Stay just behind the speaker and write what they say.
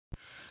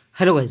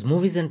Hello guys,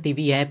 movies and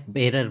TV app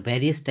error,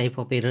 various type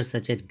of errors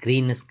such as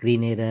green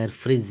screen error,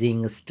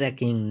 freezing,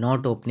 stacking,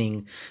 not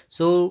opening.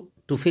 So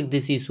to fix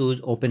this issue,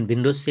 open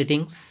Windows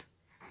settings.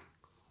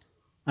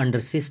 Under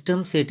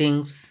system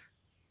settings,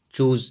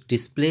 choose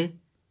display.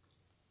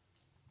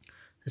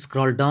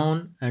 Scroll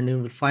down and you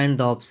will find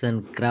the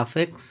option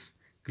graphics.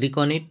 Click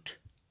on it.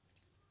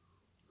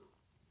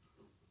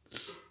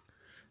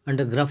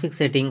 Under graphic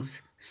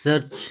settings,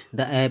 search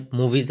the app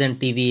movies and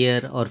TV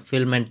air or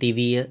film and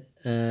TV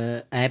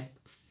app.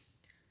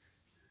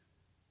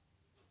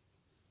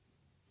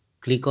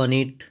 Click on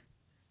it,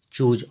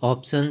 choose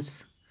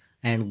options,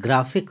 and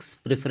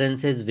graphics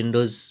preferences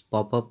windows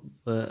pop-up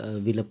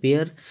will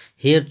appear.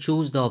 Here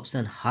choose the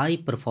option high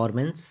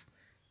performance.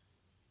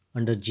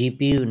 Under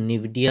GPU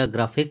NVIDIA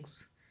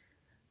graphics,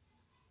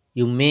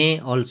 you may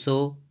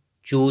also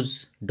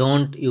choose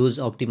don't use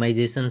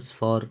optimizations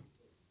for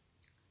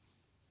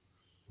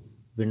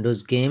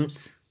Windows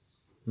games,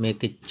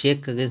 make a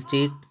check against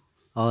it,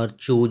 or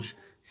choose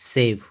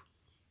save.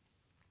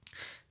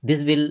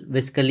 This will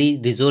basically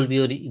resolve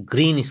your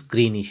green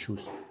screen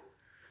issues.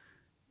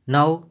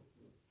 Now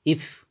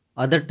if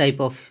other type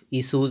of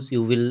issues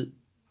you will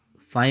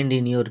find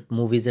in your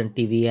movies and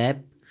TV app,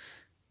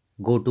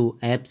 go to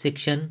app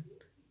section,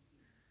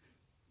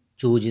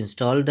 choose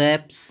installed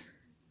apps.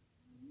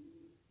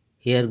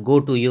 Here go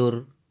to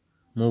your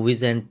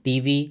movies and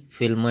TV,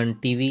 film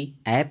and TV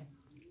app.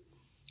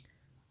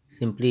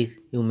 Simply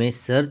you may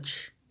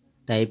search,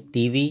 type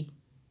TV,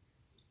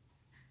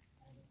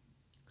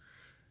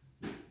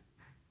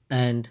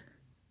 and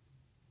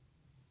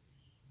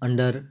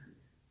under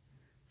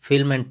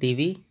film and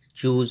TV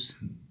choose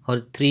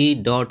three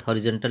dot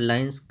horizontal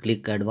lines,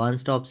 click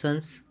advanced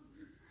options,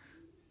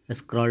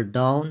 scroll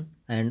down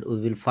and we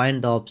will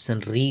find the option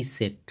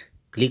reset.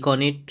 Click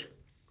on it.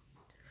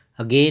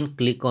 Again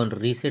click on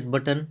reset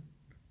button.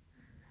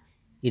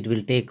 It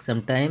will take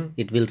some time.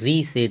 It will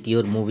reset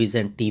your movies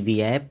and TV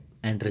app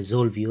and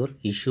resolve your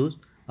issues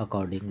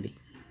accordingly.